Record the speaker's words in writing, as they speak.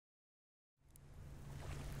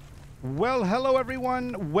Well, hello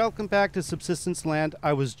everyone. Welcome back to Subsistence Land.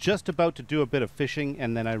 I was just about to do a bit of fishing,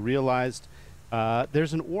 and then I realized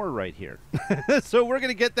there's an ore right here. So we're going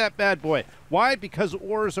to get that bad boy. Why? Because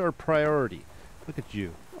ores are a priority. Look at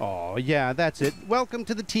you. Oh, yeah, that's it. Welcome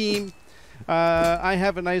to the team. I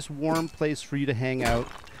have a nice warm place for you to hang out.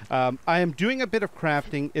 I am doing a bit of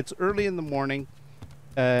crafting. It's early in the morning.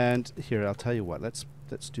 And here, I'll tell you what. Let's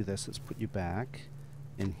do this. Let's put you back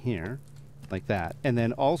in here. Like that. And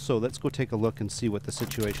then also, let's go take a look and see what the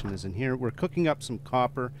situation is in here. We're cooking up some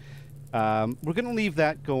copper. We're going to leave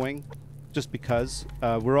that going just because.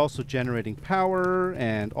 We're also generating power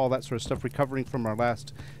and all that sort of stuff, recovering from our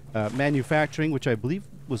last manufacturing, which I believe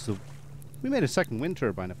was the... We made a second wind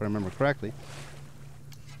turbine, if I remember correctly.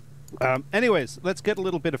 Anyways, let's get a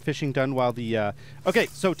little bit of fishing done while the... Okay,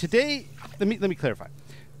 so today... Let me clarify.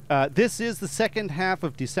 This is the second half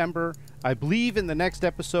of December. I believe in the next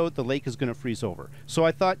episode, the lake is going to freeze over. So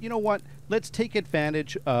I thought, you know what? Let's take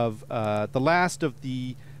advantage of the last of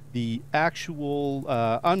the actual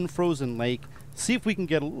unfrozen lake. See if we can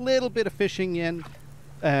get a little bit of fishing in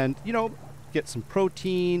and, you know, get some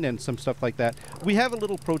protein and some stuff like that. We have a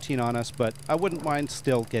little protein on us, but I wouldn't mind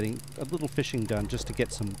still getting a little fishing done just to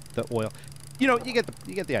get the oil. You know, you get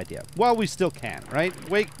the idea. While we still can, right?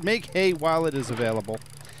 Make hay while it is available.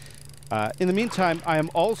 In the meantime, I am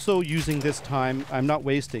also using this time. I'm not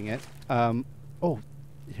wasting it. Oh,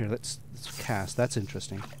 here, let's cast. That's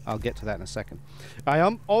interesting. I'll get to that in a second. I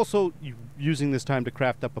am also using this time to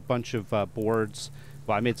craft up a bunch of boards.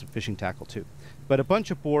 Well, I made some fishing tackle too. But a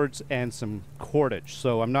bunch of boards and some cordage.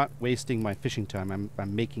 So I'm not wasting my fishing time.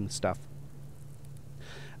 I'm making stuff.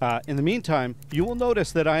 In the meantime, you will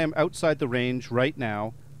notice that I am outside the range right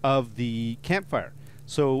now of the campfire.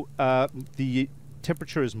 So the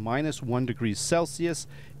temperature is -1 degrees Celsius.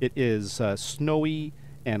 It is snowy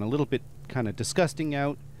and a little bit kind of disgusting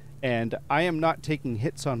out, and I am not taking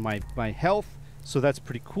hits on my health, so that's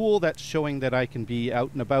pretty cool. That's showing that I can be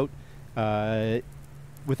out and about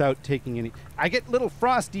without taking any... I get a little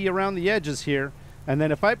frosty around the edges here, and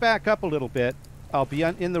then if I back up a little bit, I'll be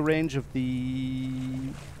in the range of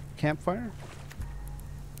the campfire.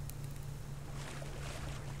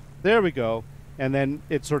 There we go. And then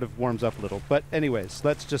it sort of warms up a little. But anyways,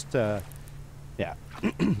 let's just, yeah.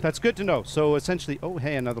 That's good to know. So essentially, oh,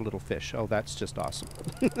 hey, another little fish. Oh, that's just awesome.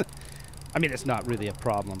 I mean, it's not really a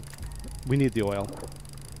problem. We need the oil.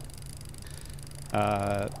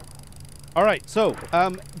 All right, so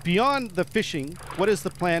beyond the fishing, what is the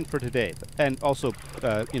plan for today? And also,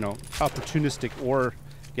 you know, opportunistic ore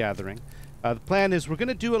gathering. The plan is we're going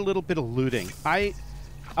to do a little bit of looting. I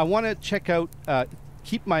want to check out,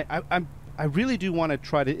 keep my... I really do want to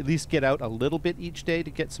try to at least get out a little bit each day to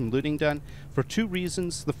get some looting done for two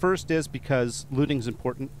reasons. The first is because looting's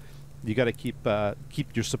important. You got to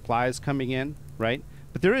keep your supplies coming in, right?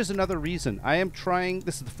 But there is another reason. I am trying.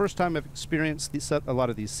 This is the first time I've experienced a lot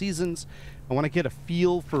of these seasons. I want to get a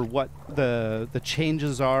feel for what the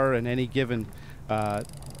changes are in any given,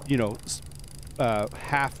 you know,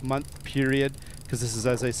 half-month period. Because this is,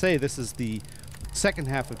 as I say, this is the second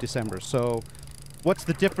half of December. So what's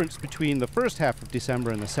the difference between the first half of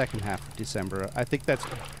December and the second half of December? I think that's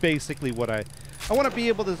basically what I want to be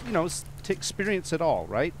able to, you know, to experience it all,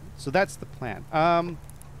 right? So that's the plan.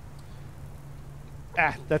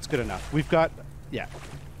 That's good enough. We've got, yeah,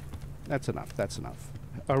 that's enough. That's enough.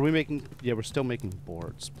 Are we making, yeah, we're still making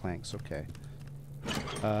boards, planks, okay.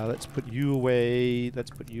 Let's put you away.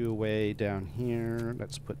 Let's put you away down here.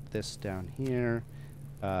 Let's put this down here.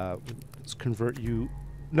 Let's convert you.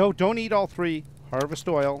 No, don't eat all three. Harvest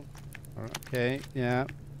oil. Okay, yeah.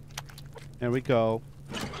 There we go.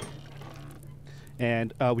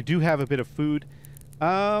 And we do have a bit of food.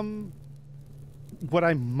 What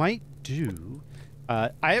I might do...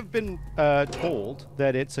 I have been told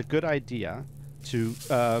that it's a good idea to...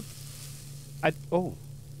 oh,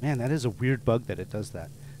 man, that is a weird bug that it does that.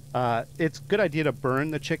 It's a good idea to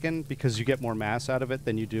burn the chicken because you get more mass out of it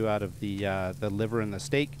than you do out of the liver and the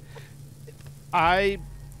steak.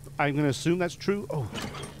 I'm going to assume that's true. Oh,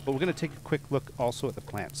 but we're going to take a quick look also at the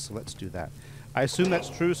plants. So let's do that. I assume that's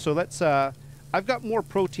true. So let's. I've got more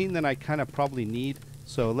protein than I kind of probably need.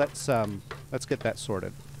 So let's get that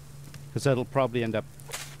sorted, because that'll probably end up.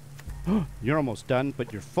 You're almost done,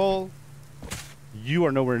 but you're full. You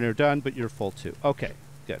are nowhere near done, but you're full too. Okay,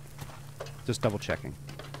 good. Just double checking.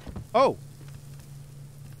 Oh,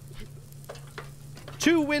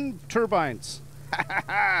 2 wind turbines.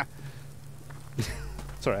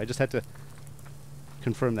 Sorry, I just had to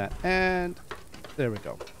confirm that. And there we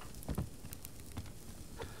go.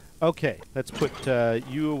 Okay, let's put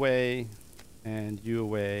you away and you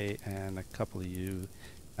away and a couple of you.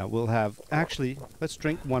 We'll have, actually, let's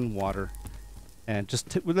drink one water. And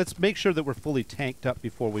just let's make sure that we're fully tanked up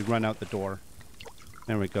before we run out the door.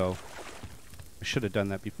 There we go. I should have done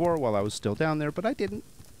that before while I was still down there, but I didn't.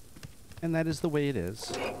 And that is the way it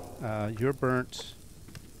is. You're burnt.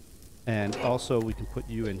 And also we can put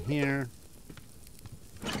you in here.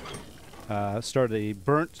 Start a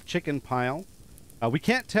burnt chicken pile. We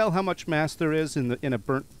can't tell how much mass there is in a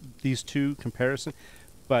burnt these two comparison,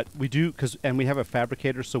 but we do and we have a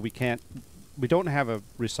fabricator, so we don't have a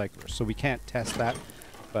recycler, so we can't test that.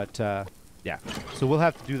 But yeah, so we'll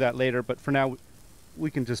have to do that later. But for now, we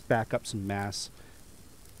can just back up some mass.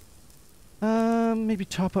 Maybe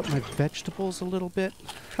top up my vegetables a little bit.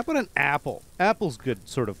 How about an apple? Apple's good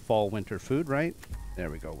sort of fall winter food, right?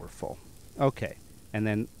 There we go. We're full. Okay, and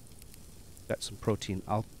then got some protein.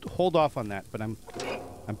 I'll hold off on that, but I'm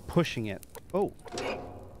pushing it. Oh.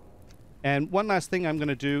 And one last thing I'm going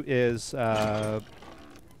to do is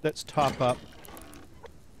let's top up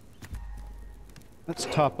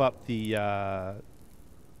the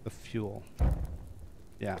fuel.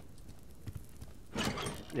 Yeah.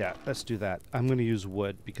 Yeah, let's do that. I'm going to use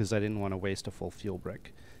wood because I didn't want to waste a full fuel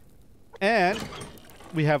brick. And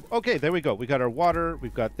we have, okay, there we go. We got our water.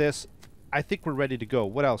 We've got this. I think we're ready to go.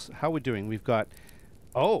 What else? How are we doing? We've got,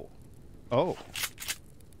 oh.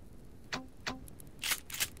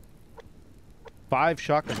 5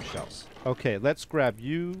 shotgun shells. Okay, let's grab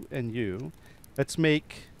you and you. Let's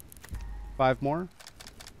make 5 more.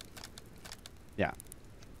 Yeah.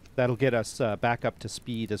 That'll get us back up to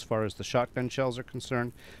speed as far as the shotgun shells are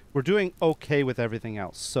concerned. We're doing okay with everything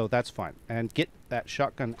else, so that's fine. And get that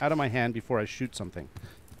shotgun out of my hand before I shoot something.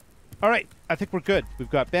 All right, I think we're good. We've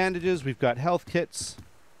got bandages, we've got health kits.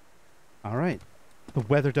 All right. The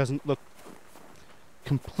weather doesn't look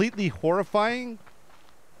completely horrifying.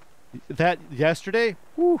 That yesterday,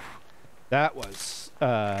 whew, that was,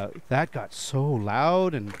 that got so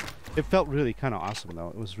loud, and it felt really kind of awesome, though.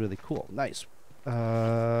 It was really cool. Nice.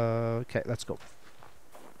 Okay, let's go.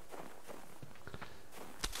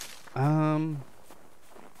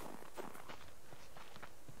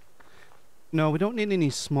 No, we don't need any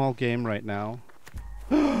small game right now.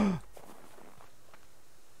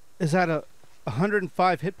 Is that a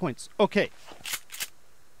 105 hit points? Okay.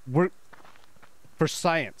 For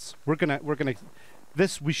science, we're gonna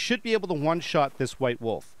we should be able to one-shot this white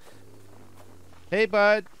wolf. Hey,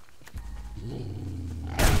 bud.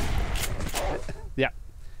 Yeah.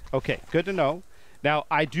 Okay, good to know. Now,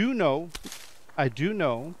 I do know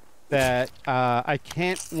that I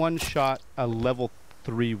can't one-shot a level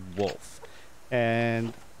 3 wolf.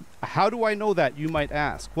 And how do I know that, you might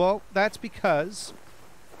ask? Well, that's because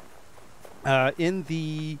in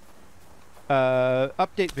the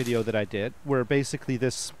update video that I did, where basically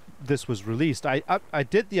this was released, I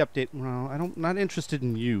did the update. Well, not interested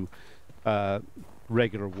in you,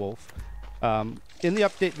 regular wolf. In the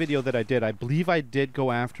update video that I did, I believe I did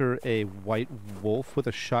go after a white wolf with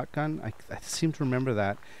a shotgun. I seem to remember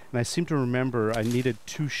that, and I seem to remember I needed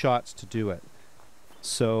 2 shots to do it.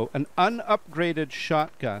 So an unupgraded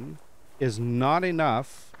shotgun is not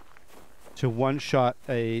enough to one-shot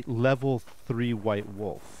a level 3 white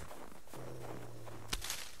wolf.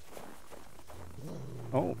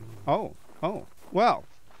 Oh. Well,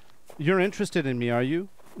 you're interested in me, are you?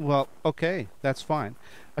 Well, okay, that's fine.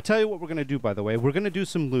 I'll tell you what we're going to do, by the way. We're going to do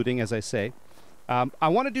some looting, as I say. I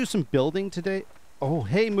want to do some building today. Oh,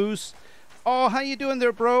 hey, Moose. Oh, how you doing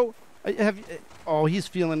there, bro? Oh, he's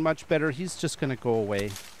feeling much better. He's just going to go away.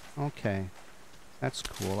 Okay. That's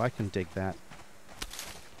cool. I can dig that.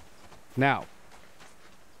 Now,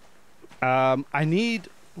 I need...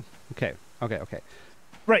 Okay.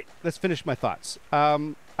 Right, let's finish my thoughts.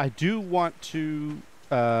 I do want to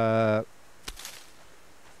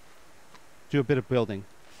do a bit of building.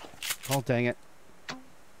 Oh, dang it.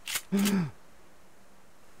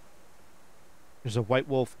 There's a white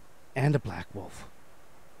wolf and a black wolf.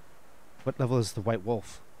 What level is the white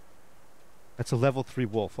wolf? That's a level 3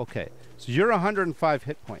 wolf. Okay, so you're 105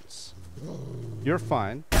 hit points. You're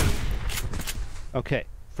fine. Okay.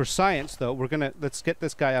 For science, though, let's get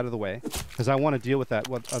this guy out of the way, because I want to deal with that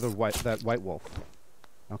white wolf.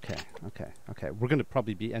 Okay. We're gonna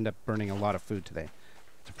probably end up burning a lot of food today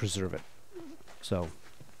to preserve it. So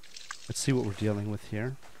let's see what we're dealing with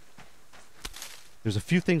here. There's a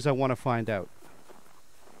few things I want to find out.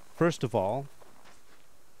 First of all,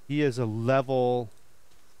 he is a level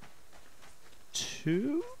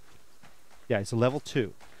 2. Yeah, he's a level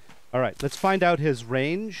 2. All right, let's find out his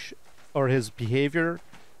range or his behavior.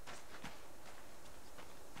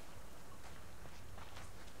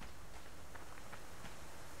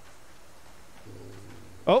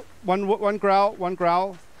 Oh, one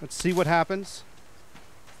growl. Let's see what happens.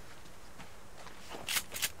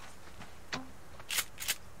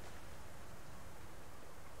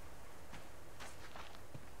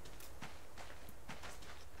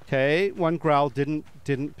 Okay, one growl didn't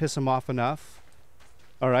piss him off enough.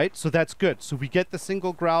 All right, so that's good. So we get the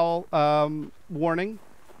single growl warning.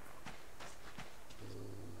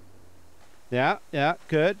 Yeah, yeah,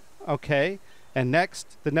 good. Okay, and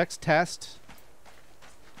next, the next test.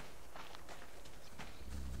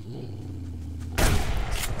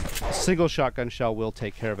 A single shotgun shell will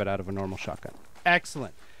take care of it out of a normal shotgun.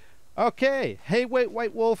 Excellent. Okay, hey, wait,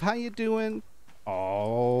 White Wolf, how you doing?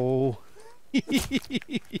 Oh.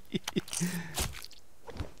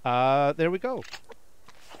 There we go.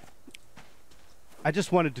 I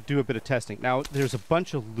just wanted to do a bit of testing. Now, there's a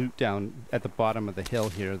bunch of loot down at the bottom of the hill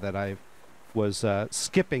here that I was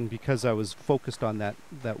skipping because I was focused on that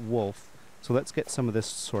wolf. So let's get some of this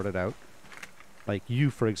sorted out. Like you,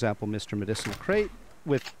 for example, Mr. Medicinal Crate,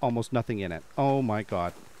 with almost nothing in it. Oh my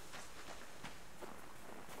god.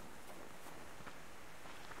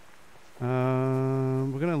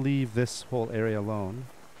 We're going to leave this whole area alone.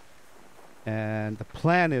 And the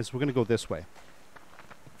plan is we're going to go this way.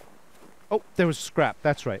 Oh, there was scrap.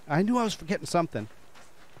 That's right. I knew I was forgetting something.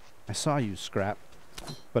 I saw you, Scrap.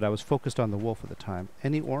 But I was focused on the wolf at the time.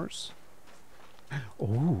 Any ores?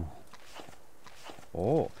 Oh.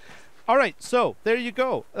 Oh. All right, so there you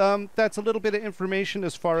go. That's a little bit of information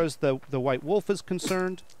as far as the white wolf is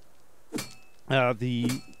concerned.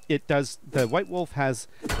 The white wolf has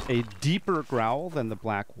a deeper growl than the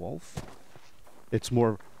black wolf. It's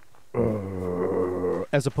more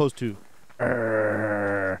as opposed to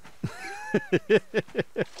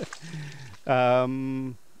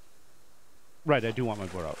right, I do want my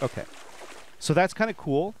board out. Okay. So that's kind of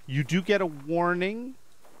cool. You do get a warning.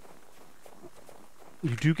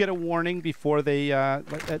 You do get a warning before they,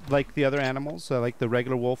 like the other animals, like the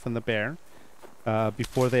regular wolf and the bear,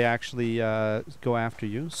 before they actually go after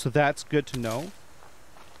you. So that's good to know.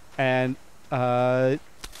 And a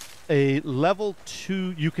level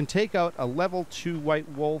 2, you can take out a level 2 white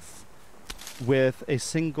wolf with a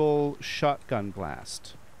single shotgun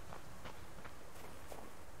blast.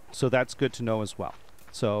 So that's good to know as well.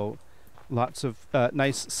 So lots of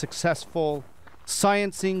nice, successful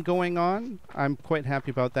sciencing going on. I'm quite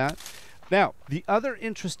happy about that. Now, the other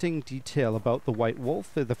interesting detail about the white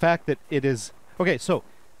wolf, the fact that it is... Okay, so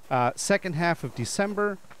second half of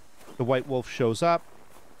December, the white wolf shows up.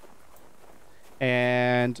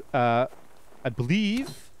 And I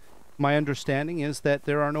believe my understanding is that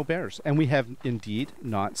there are no bears. And we have indeed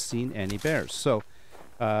not seen any bears. So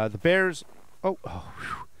the bears... Oh,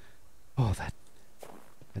 that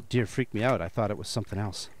deer freaked me out. I thought it was something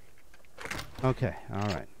else. Okay, all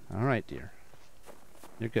right, dear.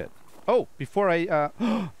 You're good. Oh, before I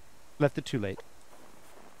left it too late.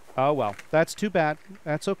 Oh, well, that's too bad.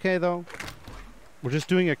 That's okay, though. We're just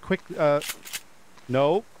doing a quick...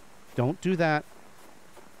 No, don't do that.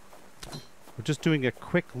 We're just doing a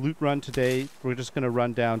quick loot run today. We're just going to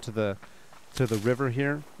run down to the river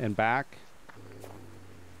here and back.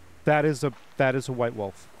 That is a white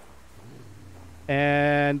wolf.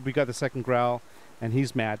 And we got the second growl, and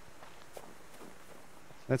he's mad.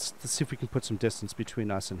 Let's see if we can put some distance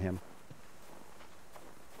between us and him.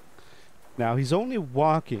 Now, he's only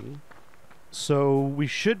walking, so we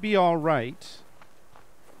should be all right.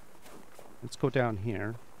 Let's go down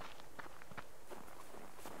here.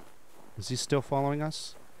 Is he still following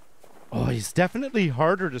us? Oh, he's definitely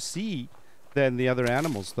harder to see than the other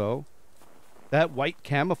animals, though. That white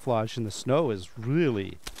camouflage in the snow is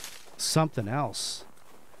really something else.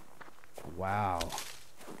 Wow.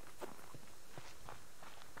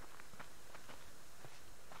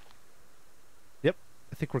 Yep,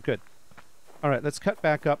 I think we're good. All right, let's cut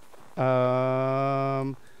back up.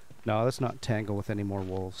 No, let's not tangle with any more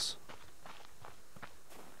wolves.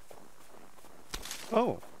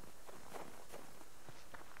 Oh.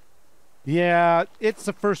 Yeah, it's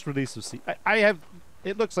the first release of season. I have...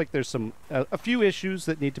 It looks like there's some... a few issues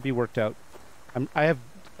that need to be worked out. I have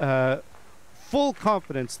full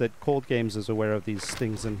confidence that Cold Games is aware of these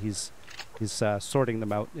things, and he's sorting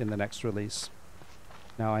them out in the next release.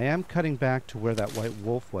 Now, I am cutting back to where that white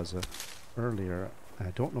wolf was earlier.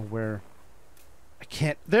 I don't know where... I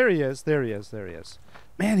can't... There he is. There he is. There he is.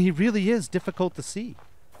 Man, he really is difficult to see.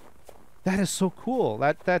 That is so cool.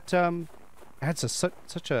 That adds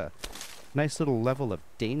such a nice little level of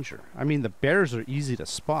danger. I mean, the bears are easy to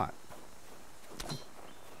spot.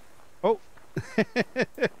 Oh.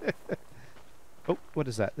 Oh, what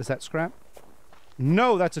is that? Is that scrap?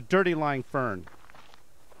 No, that's a dirty lying fern.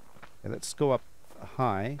 Okay, let's go up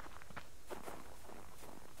high.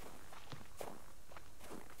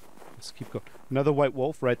 Let's keep going. Another white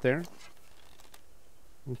wolf right there.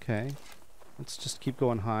 Okay. Let's just keep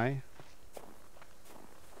going high.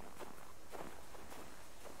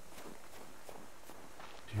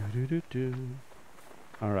 Do-do-do-do.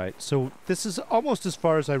 Alright, so this is almost as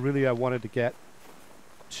far as I wanted to get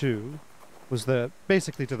to. Was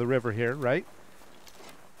basically to the river here, right?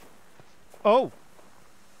 Oh!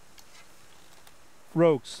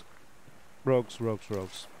 Rogues. Rogues.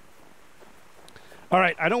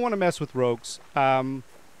 Alright, I don't want to mess with rogues. Oh.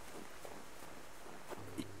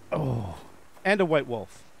 And a white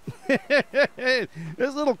wolf. This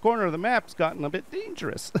little corner of the map's gotten a bit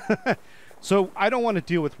dangerous. So I don't want to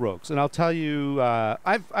deal with rogues, and I'll tell you, I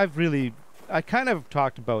kind of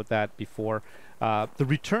talked about that before. The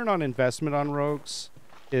return on investment on rogues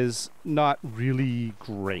is not really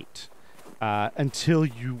great until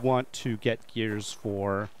you want to get gears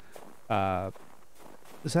for.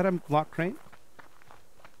 Is that a locked crate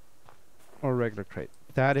or a regular crate?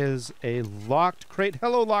 That is a locked crate.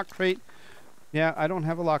 Hello, locked crate. Yeah, I don't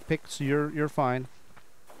have a lockpick, so you're fine.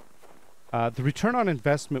 The return on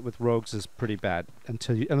investment with rogues is pretty bad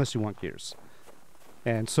unless you want gears.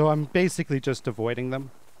 And so I'm basically just avoiding them.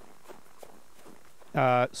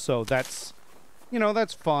 So that's,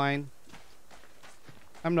 that's fine.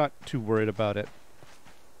 I'm not too worried about it.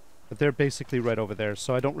 But they're basically right over there,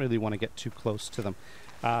 so I don't really want to get too close to them.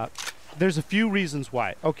 There's a few reasons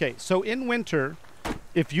why. Okay, so in winter,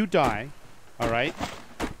 if you die, all right,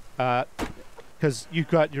 because you've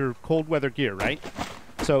got your cold weather gear, right?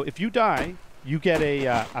 So if you die, you get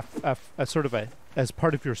a sort of as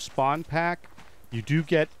part of your spawn pack, you do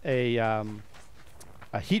get a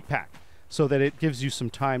heat pack, so that it gives you some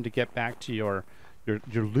time to get back to your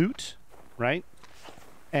loot, right?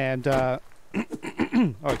 And oh,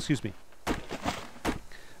 excuse me.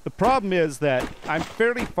 The problem is that I'm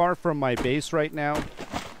fairly far from my base right now,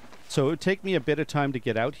 so it would take me a bit of time to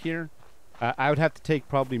get out here. I would have to take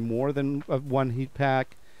probably more than one heat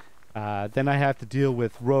pack. Then I have to deal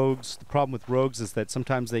with rogues. The problem with rogues is that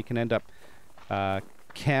sometimes they can end up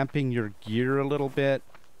camping your gear a little bit.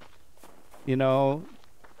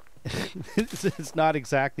 It's not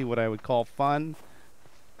exactly what I would call fun.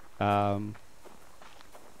 And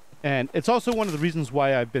it's also one of the reasons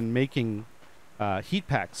why I've been making heat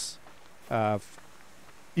packs.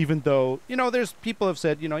 Even though, there's people have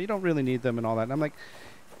said, you don't really need them and all that. And I'm like,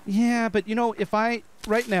 yeah, but if I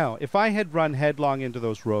had run headlong into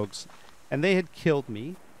those rogues and they had killed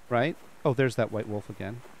me, right? Oh, there's that white wolf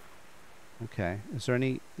again. Okay. Is there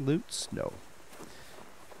any loots? No.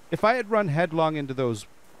 If I had run headlong into those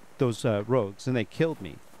rogues and they killed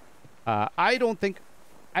me, I don't think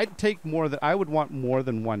I'd take more than I would want more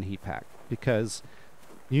than one heat pack, because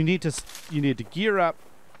you need to gear up,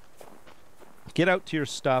 get out to your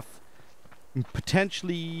stuff,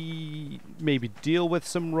 potentially maybe deal with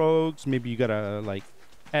some rogues. Maybe you gotta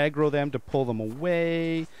aggro them to pull them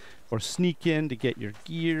away, or sneak in to get your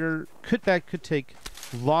gear. That could take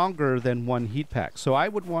longer than one heat pack. So I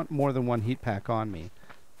would want more than one heat pack on me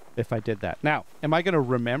if I did that. Now, am I gonna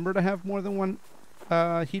remember to have more than one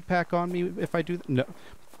heat pack on me if I do that? No,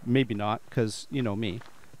 maybe not, because me.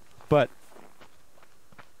 But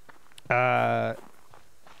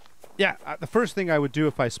yeah, the first thing I would do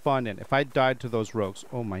if I spawned in, if I died to those rogues,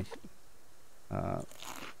 oh my,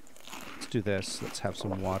 let's do this. Let's have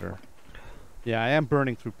some water. Yeah, I am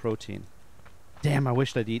burning through protein. Damn, I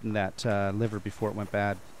wished I'd eaten that liver before it went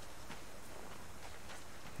bad.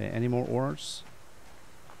 Okay, any more ores?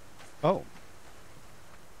 Oh.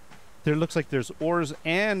 There looks like there's ores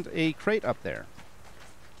and a crate up there.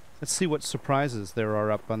 Let's see what surprises there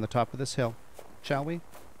are up on the top of this hill, shall we?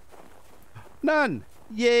 None!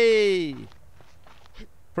 Yay!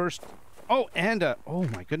 First... Oh, and oh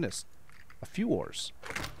my goodness. A few ores.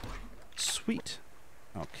 Sweet.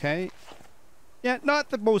 Okay. Yeah, not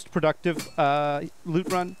the most productive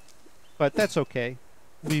loot run, but that's okay.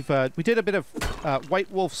 We did a bit of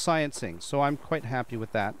white wolf sciencing, so I'm quite happy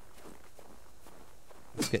with that.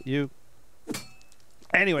 Let's get you.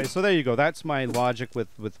 Anyway, so there you go. That's my logic with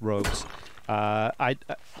rogues.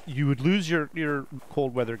 You would lose your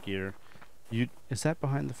cold weather gear. Is that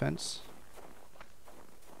behind the fence?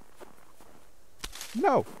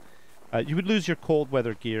 No. You would lose your cold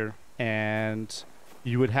weather gear, and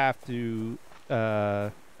you would have to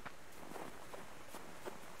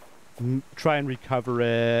try and recover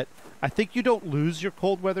it. I think you don't lose your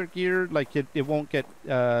cold weather gear. Like it won't get.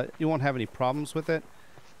 You won't have any problems with it.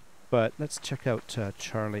 But let's check out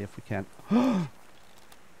Charlie if we can.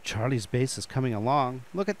 Charlie's base is coming along.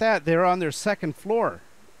 Look at that. They're on their second floor.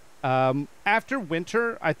 After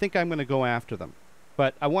winter, I think I'm going to go after them.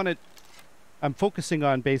 But I want to... I'm focusing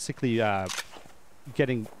on basically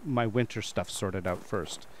getting my winter stuff sorted out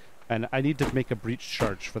first. And I need to make a breach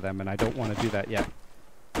charge for them, and I don't want to do that yet.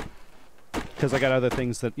 Because I got other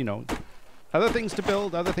things that, you know, other things to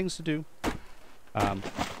build, other things to do.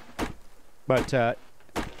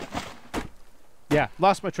 Yeah,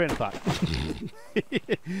 lost my train of thought.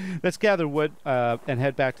 Let's gather wood and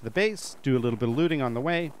head back to the base, do a little bit of looting on the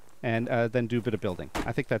way, and then do a bit of building.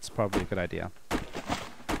 I think that's probably a good idea.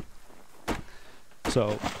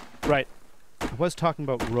 So, right. I was talking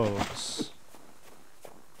about rogues.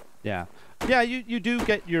 Yeah. Yeah, you do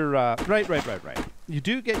get your... right. You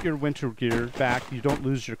do get your winter gear back. You don't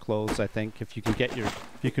lose your clothes, I think, if you can get your...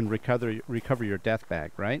 You can recover your death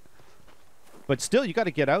bag, right? But still, you got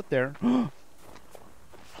to get out there.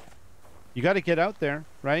 You got to get out there,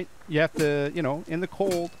 right? You have to, you know, in the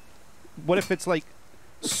cold. What if it's, like,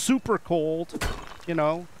 super cold, you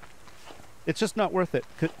know? It's just not worth it.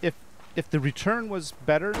 If the return was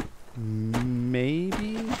better,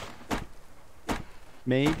 maybe,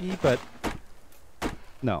 but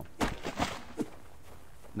no.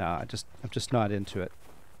 No, I'm just not into it.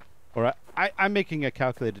 Or I'm making a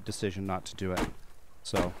calculated decision not to do it.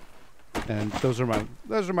 So, and those are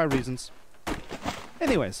my reasons.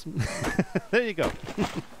 Anyways, there you go.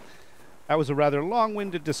 That was a rather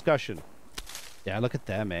long-winded discussion. Yeah, look at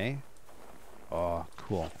them, eh? Oh,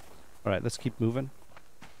 cool. All right, let's keep moving.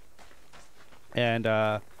 And do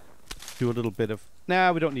a little bit of...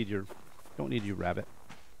 Nah, we don't need you, rabbit.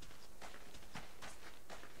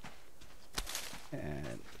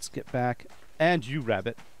 And let's get back. And you,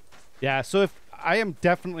 rabbit. Yeah, so if I am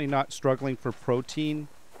definitely not struggling for protein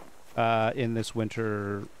in this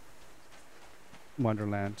winter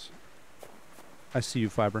wonderland. I see you,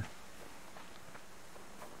 Fiber.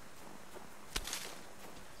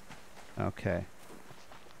 Okay.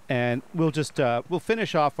 And we'll just we'll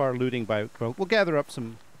finish off our looting by we'll gather up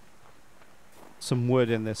some wood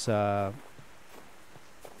in this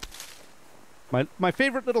my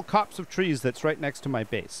favorite little copse of trees that's right next to my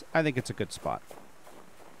base. I think it's a good spot.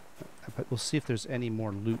 But we'll see if there's any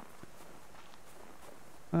more loot.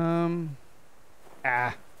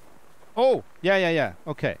 Oh, yeah.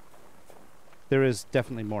 Okay. There is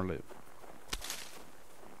definitely more loot.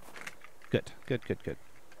 Good.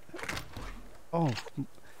 Oh,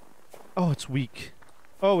 it's weak.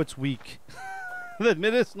 Oh, it's weak. The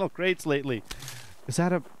medicinal crates lately. Is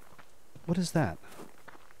that a... What is that?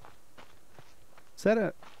 Is that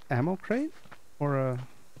a ammo crate? Or a...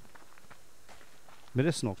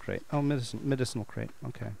 medicinal crate? Oh, medicinal crate.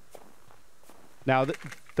 Okay. Now,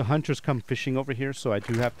 the hunters come fishing over here, so I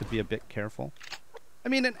do have to be a bit careful. I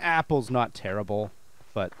mean, an apple's not terrible,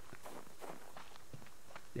 but...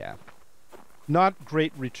 yeah. Not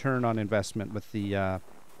great return on investment with the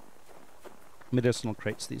medicinal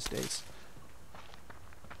crates these days.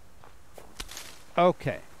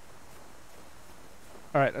 Okay.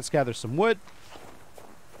 Alright, let's gather some wood.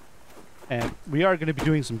 And we are going to be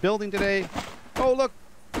doing some building today. Oh, look!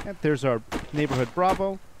 And there's our neighborhood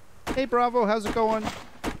Bravo. Hey, Bravo, how's it going? Are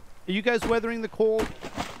you guys weathering the cold?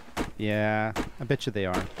 Yeah, I bet you they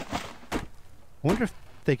are. I wonder if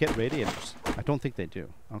they get radiators. I don't think they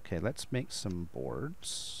do. Okay, let's make some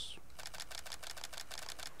boards.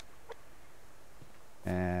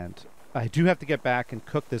 And I do have to get back and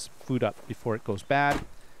cook this food up before it goes bad.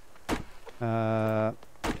 Yeah.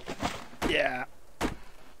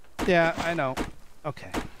 Yeah, I know.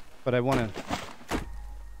 Okay. But I want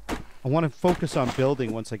to focus on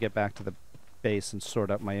building once I get back to the base and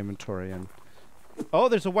sort out my inventory. And oh,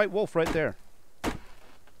 there's a white wolf right there.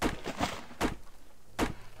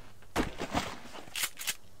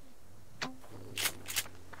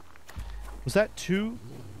 Was that two?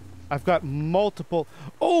 I've got multiple.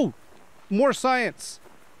 Oh, more science.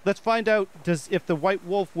 Let's find out if the white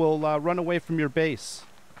wolf will run away from your base.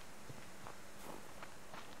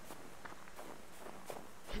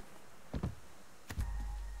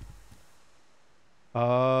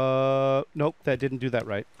 Nope, that didn't do that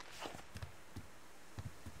right.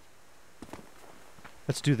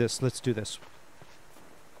 Let's do this. Let's do this.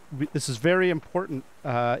 This is very important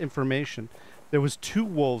information. There was two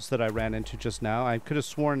wolves that I ran into just now. I could have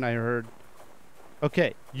sworn I heard...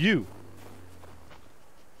 Okay, you.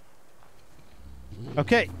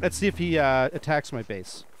 Okay, let's see if he attacks my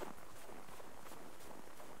base.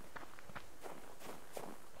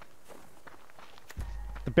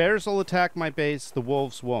 The bears will attack my base, the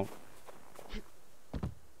wolves won't.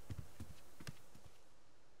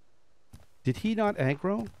 Did he not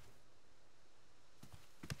aggro?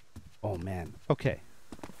 Oh man, okay.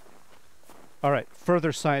 Alright,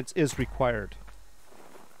 further science is required.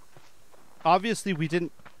 Obviously we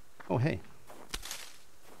didn't... Oh hey.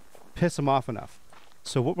 piss him off enough.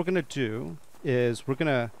 So what we're gonna do is we're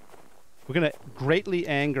gonna greatly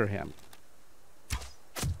anger him.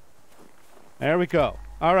 There we go.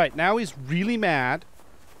 All right, now he's really mad.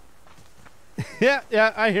 Yeah,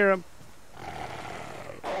 I hear him.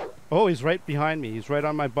 Oh, he's right behind me. He's right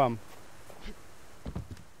on my bum.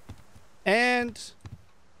 And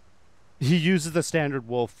he uses the standard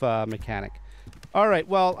wolf mechanic. All right,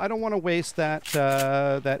 well, I don't want to waste that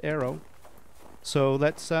that arrow. So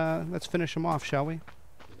let's finish him off, shall we?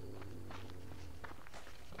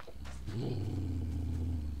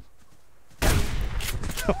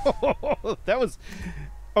 That was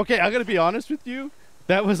okay. I'm gonna be honest with you.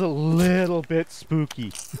 That was a little bit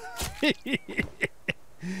spooky.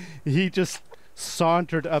 He just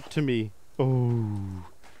sauntered up to me.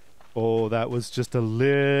 Oh, that was just a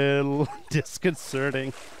little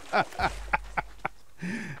disconcerting.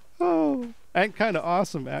 Oh, and kind of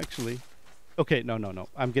awesome, actually. Okay, no.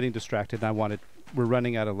 I'm getting distracted. We're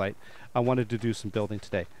running out of light. I wanted to do some building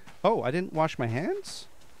today. Oh, I didn't wash my hands?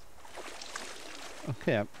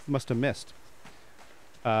 Okay, I must have missed.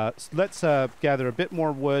 So let's gather a bit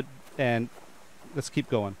more wood and let's keep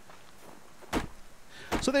going.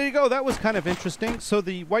 So there you go. That was kind of interesting. So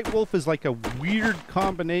the white wolf is like a weird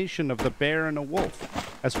combination of the bear and a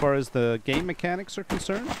wolf as far as the game mechanics are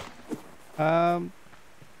concerned. I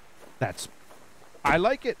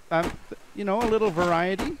like it. You know, a little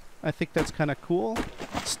variety. I think that's kind of cool.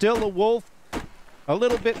 Still a wolf, a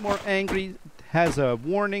little bit more angry, has a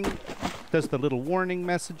warning, does the little warning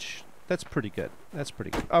message. That's pretty good.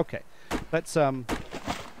 Okay, let's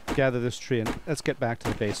gather this tree and let's get back to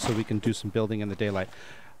the base so we can do some building in the daylight.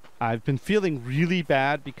 I've been feeling really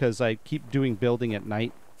bad because I keep doing building at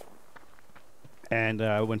night, and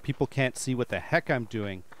when people can't see what the heck I'm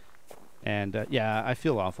doing, and yeah, I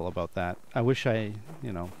feel awful about that. I wish but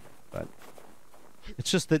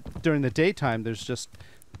it's just that during the daytime there's just,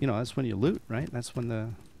 that's when you loot, right? That's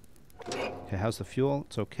when okay, how's the fuel?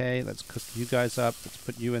 It's okay. Let's cook you guys up. Let's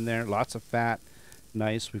put you in there. Lots of fat.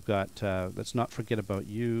 Nice. We've got, let's not forget about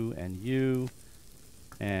you and you.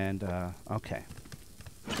 And, okay.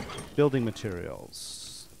 Building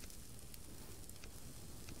materials.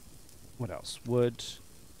 What else? Wood.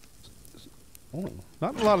 Oh,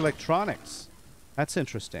 not a lot of electronics. That's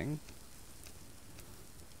interesting.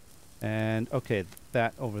 And, okay,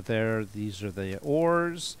 that over there, these are the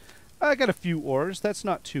ores. I got a few ores. That's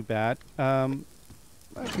not too bad. I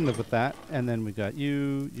can live with that. And then we got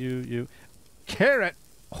you. Carrot!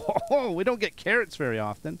 Oh, we don't get carrots very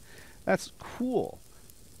often. That's cool.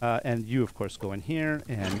 And you, of course, go in here,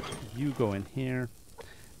 and you go in here.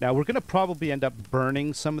 Now, we're going to probably end up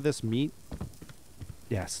burning some of this meat.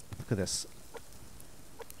 Yes, look at this.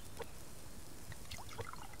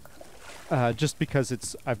 Just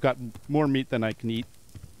because I've got more meat than I can eat.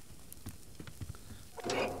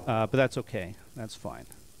 But that's okay. That's fine.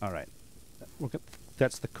 All right.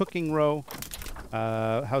 That's the cooking row.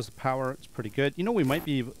 How's the power? It's pretty good. We might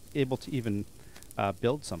be able to even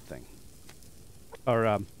build something.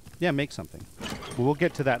 Or, yeah, make something. We'll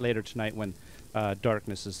get to that later tonight when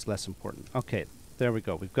darkness is less important. Okay, there we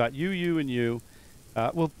go. We've got you, and you.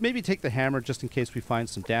 We'll maybe take the hammer just in case we find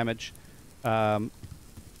some damage.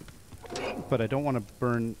 But I don't want to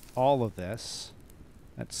burn all of this.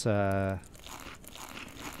 That's, oh,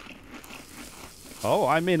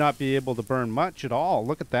 I may not be able to burn much at all.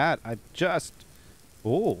 Look at that.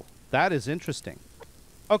 Oh, that is interesting.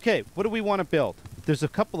 Okay, what do we want to build? There's a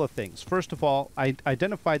couple of things. First of all, I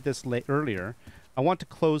identified this earlier. I want to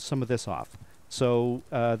close some of this off. So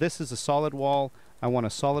this is a solid wall. I want a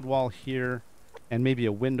solid wall here and maybe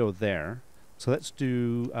a window there. So let's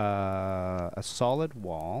do a solid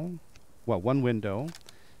wall. Well, one window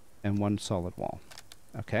and one solid wall.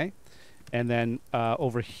 Okay. And then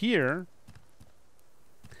over here,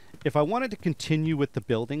 if I wanted to continue with the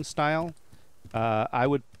building style, I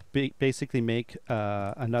would basically make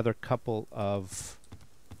another couple of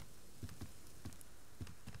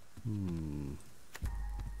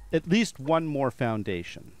at least one more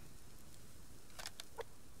foundation.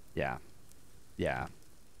 Yeah. You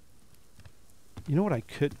know what I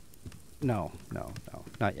could... No,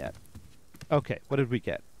 not yet. Okay, what did we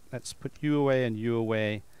get? Let's put you away and you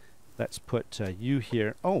away. Let's put you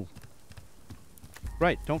here. Oh,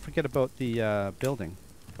 right, don't forget about the building,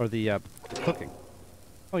 or the cooking.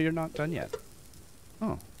 Oh, you're not done yet.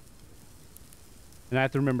 Oh. And I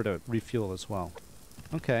have to remember to refuel as well.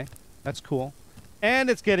 Okay, that's cool. And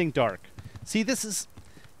it's getting dark. See, this is...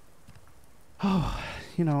 Oh,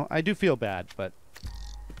 I do feel bad, but...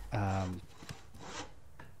 I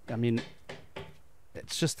mean,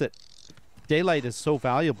 it's just that daylight is so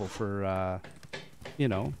valuable for,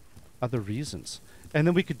 other reasons. And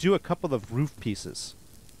then we could do a couple of roof pieces.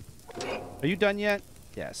 Are you done yet?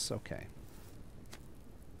 Yes, okay.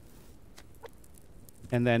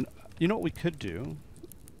 And then, you know what we could do?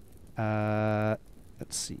 Let's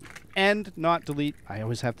see. End, not delete. I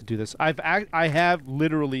always have to do this. I have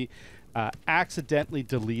literally accidentally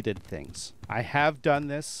deleted things. I have done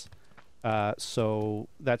this, so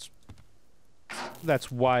that's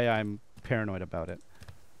why I'm paranoid about it.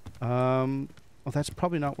 Well, that's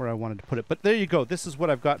probably not where I wanted to put it. But there you go. This is what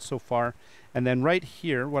I've got so far. And then right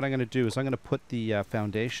here, what I'm going to do is I'm going to put the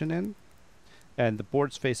foundation in. And the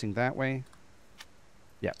board's facing that way.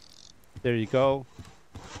 Yeah. There you go.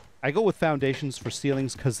 I go with foundations for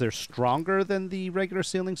ceilings because they're stronger than the regular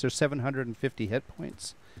ceilings. They're 750 hit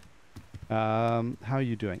points. How are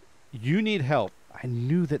you doing? You need help. I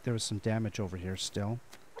knew that there was some damage over here still.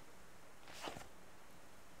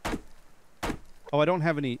 Oh, I don't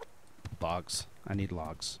have any logs. I need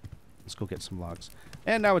logs. Let's go get some logs.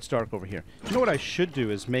 And now it's dark over here. You know what I should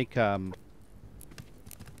do is make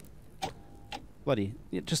bloody.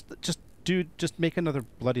 Just make another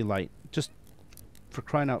bloody light. Just for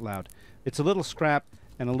crying out loud. It's a little scrap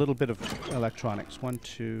and a little bit of electronics. 1,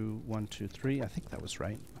 2, 1, 2, 3. I think that was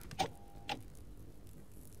right.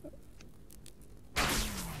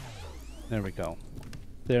 There we go.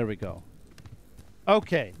 There we go.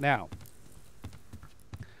 Okay, now.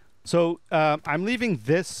 So I'm leaving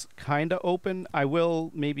this kind of open. I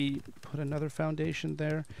will maybe put another foundation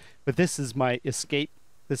there. But this is my escape.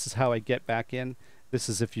 This is how I get back in. This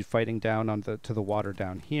is if you're fighting down on to the water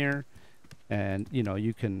down here. And, you know,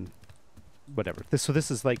 you can... Whatever. So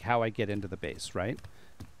this is like how I get into the base, right?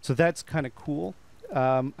 So that's kind of cool.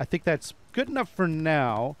 I think that's good enough for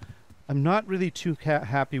now. I'm not really too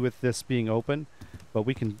happy with this being open. But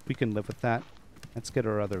we can live with that. Let's get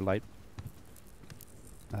our other light.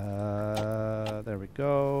 There we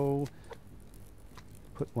go.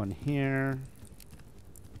 Put one here.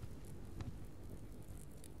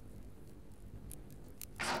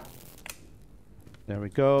 There we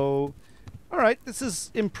go. All right, this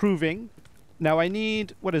is improving. Now I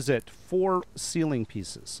need, what is it? 4 ceiling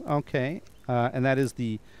pieces. Okay, and that is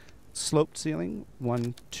the sloped ceiling.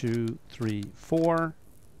 1, 2, 3, 4.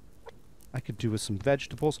 I could do with some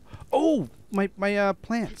vegetables. Oh, my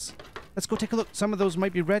plants. Let's go take a look. Some of those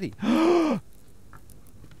might be ready.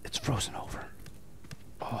 It's frozen over.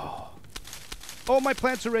 Oh. Oh, my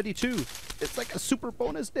plants are ready too. It's like a super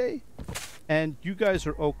bonus day. And you guys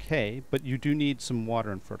are okay, but you do need some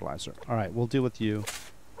water and fertilizer. All right, we'll deal with you.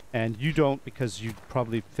 And you don't because you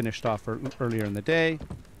probably finished off earlier in the day.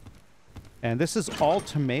 And this is all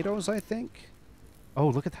tomatoes, I think. Oh,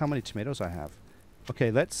 look at how many tomatoes I have.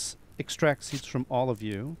 Okay, let's extract seeds from all of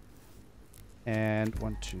you. And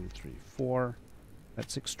 1, 2, 3, 4.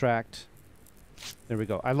 Let's extract. There we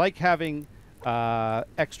go. I like having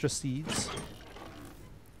extra seeds.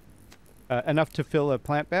 Enough to fill a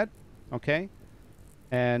plant bed. Okay.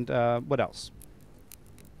 And what else?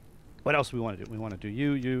 What else do we want to do? We want to do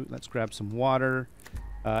you. Let's grab some water.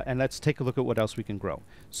 And let's take a look at what else we can grow.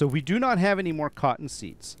 So we do not have any more cotton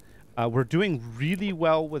seeds. We're doing really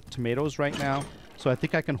well with tomatoes right now. So I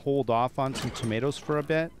think I can hold off on some tomatoes for a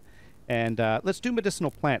bit. And let's do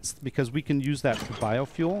medicinal plants because we can use that for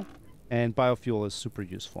biofuel. And biofuel is super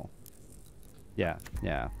useful. Yeah.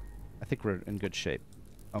 I think we're in good shape.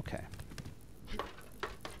 Okay.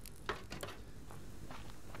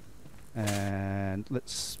 And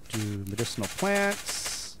let's do medicinal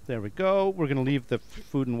plants. There we go. We're going to leave the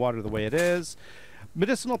food and water the way it is.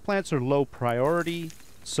 Medicinal plants are low priority,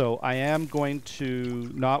 so I am going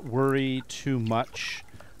to not worry too much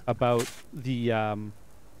about the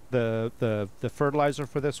fertilizer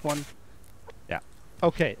for this one. Yeah.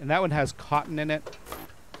 Okay, and that one has cotton in it.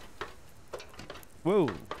 Whoa.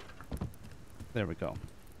 There we go.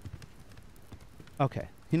 Okay.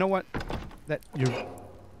 You know what? Let's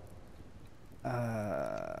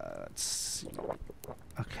see.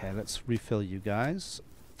 Okay, let's refill you guys.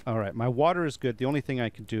 All right, my water is good. The only thing I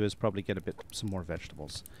can do is probably get some more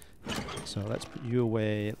vegetables. So let's put you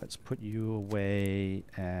away. Let's put you away,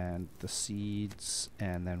 and the seeds,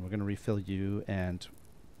 and then we're gonna refill you. And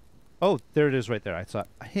oh, there it is, right there. I thought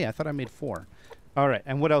I made 4. All right,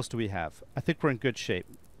 and what else do we have? I think we're in good shape.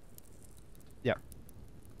 Yeah.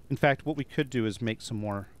 In fact, what we could do is make some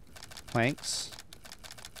more planks.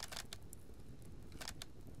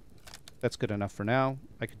 That's good enough for now.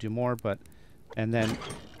 I could do more, but... And then,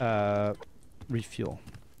 refuel.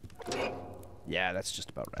 Yeah, that's just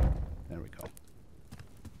about right. There we go.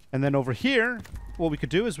 And then over here, what we could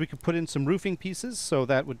do is we could put in some roofing pieces. So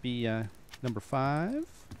that would be number 5.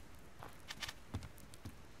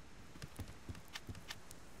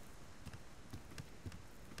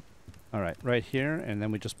 All right, right here, and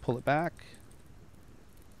then we just pull it back.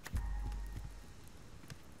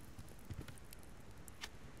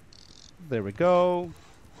 There we go.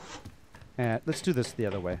 And let's do this the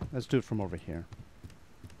other way. Let's do it from over here.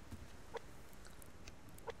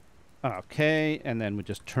 Okay, and then we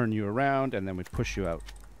just turn you around, and then we push you out.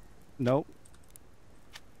 Nope.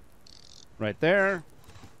 Right there.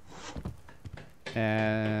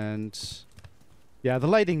 And yeah, the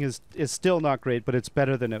lighting is still not great, but it's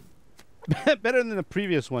better than it better than the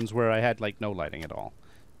previous ones where I had like no lighting at all.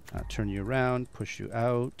 Turn you around, push you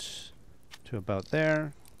out to about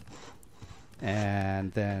there,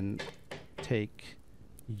 and then take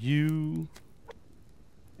you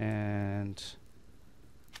and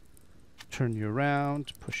turn you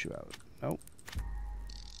around, push you out. Nope.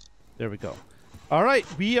 There we go. All right,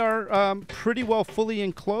 we are pretty well fully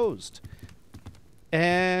enclosed.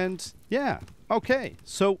 And yeah, okay.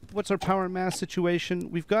 So what's our power and mass situation?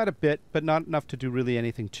 We've got a bit, but not enough to do really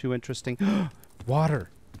anything too interesting. Water.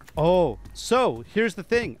 Oh, so here's the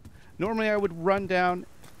thing. Normally I would run down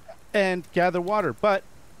and gather water, but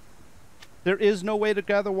there is no way to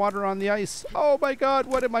gather water on the ice. Oh my God,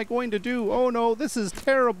 what am I going to do? Oh no, this is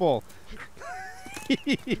terrible.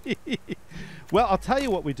 Well, I'll tell you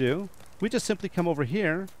what we do. We just simply come over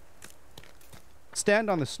here, stand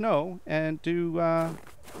on the snow, and do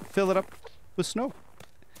fill it up with snow.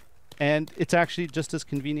 And it's actually just as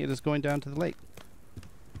convenient as going down to the lake.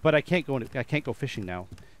 But I can't go fishing now,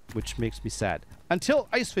 which makes me sad. Until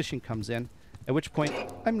ice fishing comes in, at which point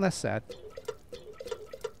I'm less sad.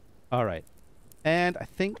 All right. And I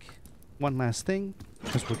think one last thing,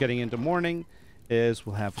 because we're getting into morning, is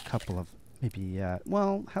we'll have a couple of maybe,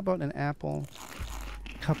 well, how about an apple?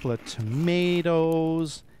 A couple of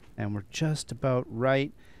tomatoes, and we're just about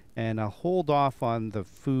right. And I'll hold off on the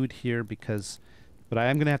food here because, but I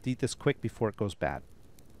am going to have to eat this quick before it goes bad.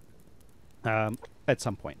 At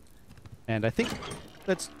some point. And I think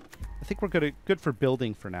we're good for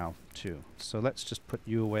building for now too. So let's just put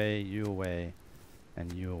you away,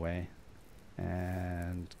 and you away.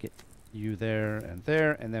 And get you there, and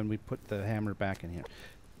then we put the hammer back in here.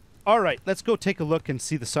 All right, let's go take a look and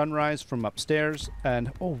see the sunrise from upstairs.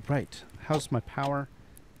 And oh, right, how's my power?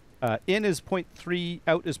 In is 0.3,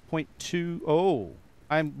 out is 0.2. Oh,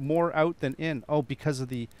 I'm more out than in. Oh, because of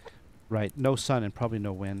the right, no sun and probably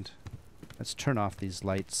no wind. Let's turn off these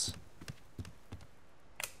lights.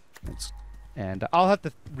 And I'll have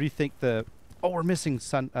to rethink the. Oh, we're missing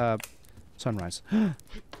sunrise.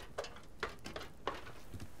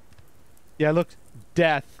 Yeah, look,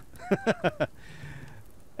 death.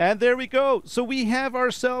 And there we go. So we have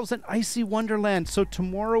ourselves an icy wonderland. So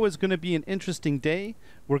tomorrow is going to be an interesting day.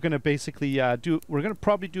 We're going to basically we're going to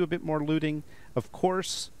probably do a bit more looting, of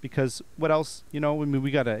course, because what else, you know, I mean, we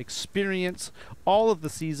got to experience all of the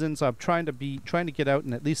seasons. I'm trying to get out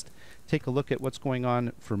and at least take a look at what's going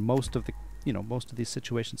on for most of the, you know, most of these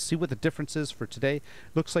situations. See what the difference is for today.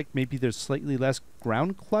 Looks like maybe there's slightly less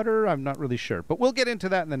ground clutter. I'm not really sure, but we'll get into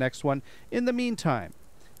that in the next one. In the meantime,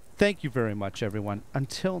 thank you very much, everyone.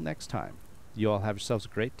 Until next time, you all have yourselves a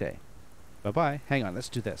great day. Bye-bye. Hang on, let's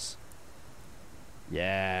do this.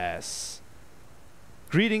 Yes.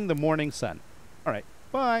 Greeting the morning sun. All right,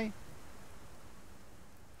 bye.